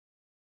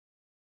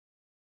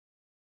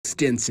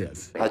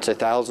Extensive. I'd say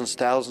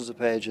thousands of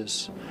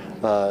pages,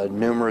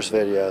 numerous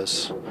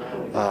videos,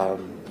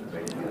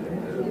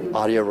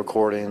 audio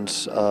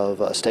recordings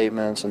of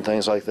statements and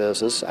things like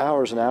this. It's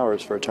hours and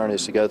hours for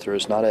attorneys to go through.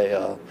 It's not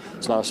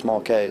a small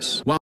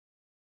case.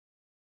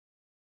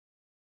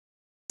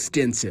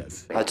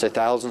 Extensive. I'd say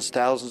thousands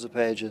of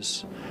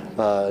pages,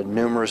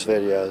 numerous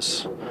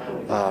videos,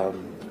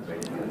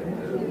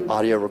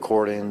 audio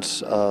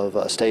recordings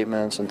of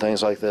statements and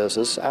things like this.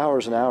 It's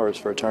hours and hours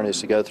for attorneys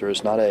to go through.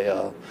 It's not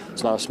a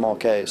small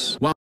case.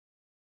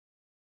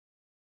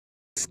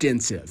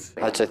 Extensive.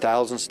 I'd say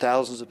thousands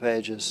of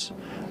pages,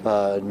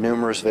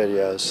 numerous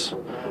videos,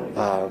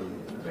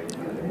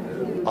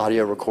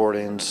 audio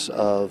recordings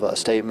of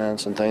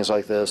statements and things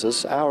like this.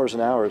 It's hours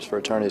and hours for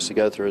attorneys to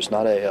go through. It's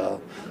not a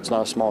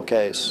small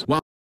case.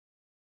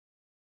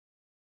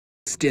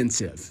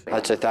 Extensive.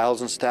 I'd say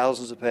thousands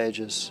of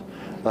pages,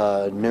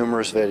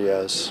 numerous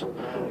videos,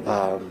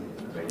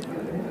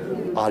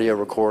 audio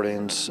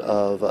recordings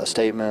of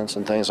statements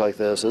and things like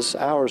this. It's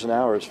hours and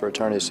hours for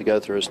attorneys to go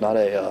through. It's not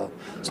a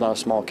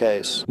small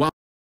case.